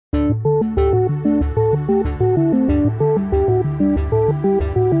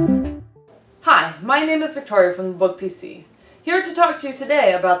my name is Victoria from the Book PC, here to talk to you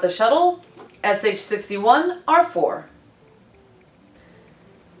today about the Shuttle SH61R4.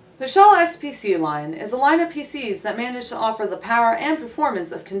 The Shuttle XPC line is a line of PCs that manage to offer the power and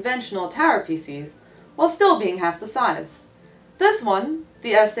performance of conventional tower PCs while still being half the size. This one,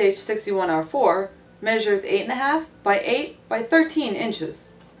 the SH61R4, measures 8.5 by 8 by 13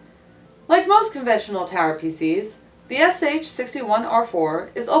 inches. Like most conventional tower PCs, the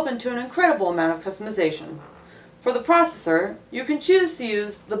SH61R4 is open to an incredible amount of customization. For the processor, you can choose to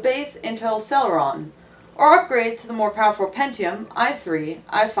use the base Intel Celeron, or upgrade to the more powerful Pentium, i3,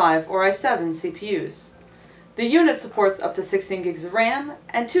 i5, or i7 CPUs. The unit supports up to 16 gigs of RAM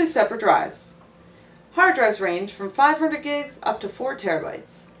and 2 separate drives. Hard drives range from 500 gigs up to 4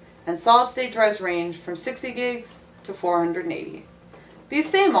 terabytes, and solid-state drives range from 60 gigs to 480. These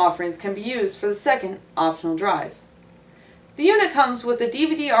same offerings can be used for the second optional drive. The unit comes with a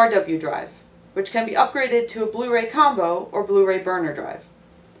DVD-RW drive, which can be upgraded to a Blu-ray combo or Blu-ray burner drive.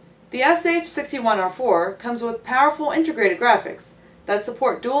 The SH61R4 comes with powerful integrated graphics that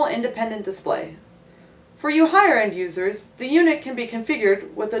support dual independent display. For you higher-end users, the unit can be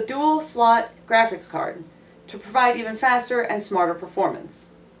configured with a dual-slot graphics card to provide even faster and smarter performance.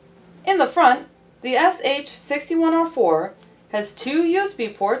 In the front, the SH61R4 has 2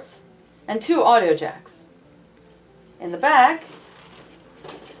 USB ports and 2 audio jacks. In the back,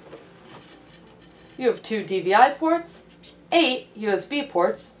 you have 2 DVI ports, 8 USB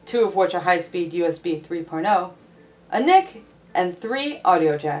ports, 2 of which are high-speed USB 3.0, a NIC, and 3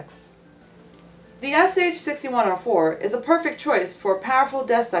 audio jacks. The SH61R4 is a perfect choice for a powerful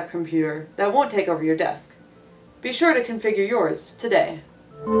desktop computer that won't take over your desk. Be sure to configure yours today.